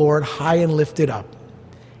saw the Lord high and lifted up,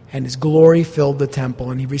 and his glory filled the temple.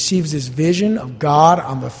 And he receives his vision of God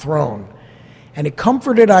on the throne. And it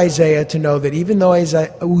comforted Isaiah to know that even though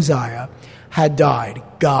Uzziah had died,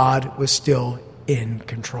 God was still in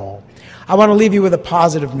control. I want to leave you with a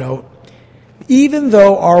positive note. Even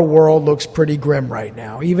though our world looks pretty grim right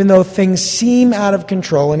now, even though things seem out of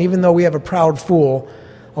control, and even though we have a proud fool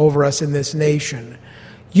over us in this nation,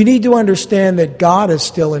 you need to understand that God is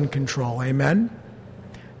still in control. Amen?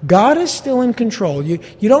 God is still in control. You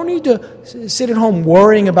don't need to sit at home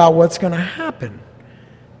worrying about what's going to happen.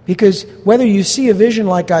 Because whether you see a vision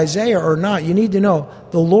like Isaiah or not, you need to know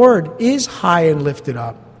the Lord is high and lifted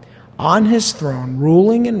up on his throne,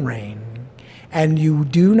 ruling and reigning. And you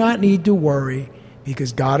do not need to worry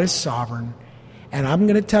because God is sovereign And I'm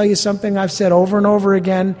going to tell you something I've said over and over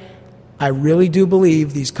again. I really do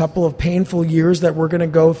believe these couple of painful years that we're going to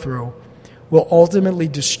go through will ultimately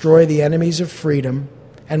destroy the enemies of freedom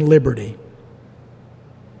and liberty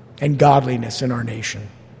and godliness in our nation.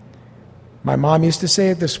 My mom used to say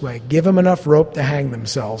it this way: give them enough rope to hang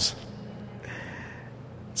themselves.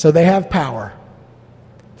 So they have power.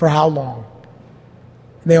 For how long?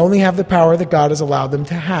 They only have the power that God has allowed them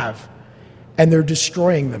to have. And they're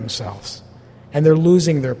destroying themselves. And they're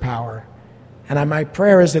losing their power. And my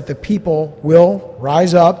prayer is that the people will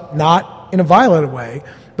rise up, not in a violent way,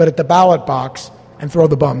 but at the ballot box and throw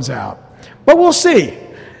the bums out. But we'll see.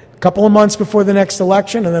 A couple of months before the next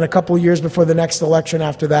election, and then a couple of years before the next election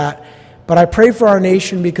after that. But I pray for our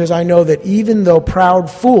nation because I know that even though proud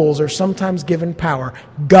fools are sometimes given power,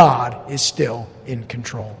 God is still in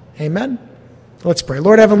control. Amen? Let's pray.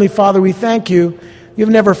 Lord Heavenly Father, we thank you. You've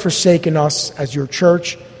never forsaken us as your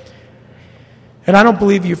church. And I don't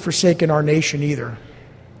believe you've forsaken our nation either.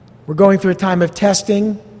 We're going through a time of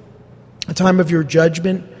testing, a time of your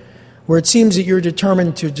judgment, where it seems that you're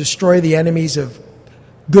determined to destroy the enemies of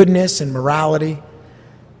goodness and morality.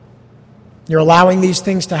 You're allowing these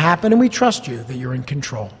things to happen, and we trust you that you're in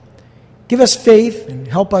control. Give us faith and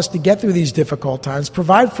help us to get through these difficult times.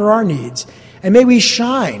 Provide for our needs, and may we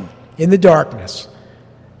shine in the darkness.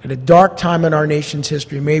 At a dark time in our nation's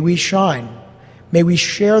history, may we shine. May we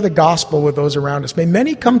share the gospel with those around us. May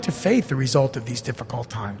many come to faith as a result of these difficult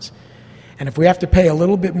times. And if we have to pay a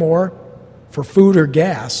little bit more for food or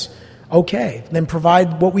gas, okay, then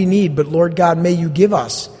provide what we need. But Lord God, may you give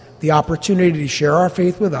us the opportunity to share our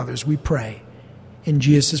faith with others, we pray. In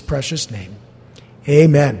Jesus' precious name,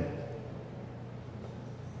 amen.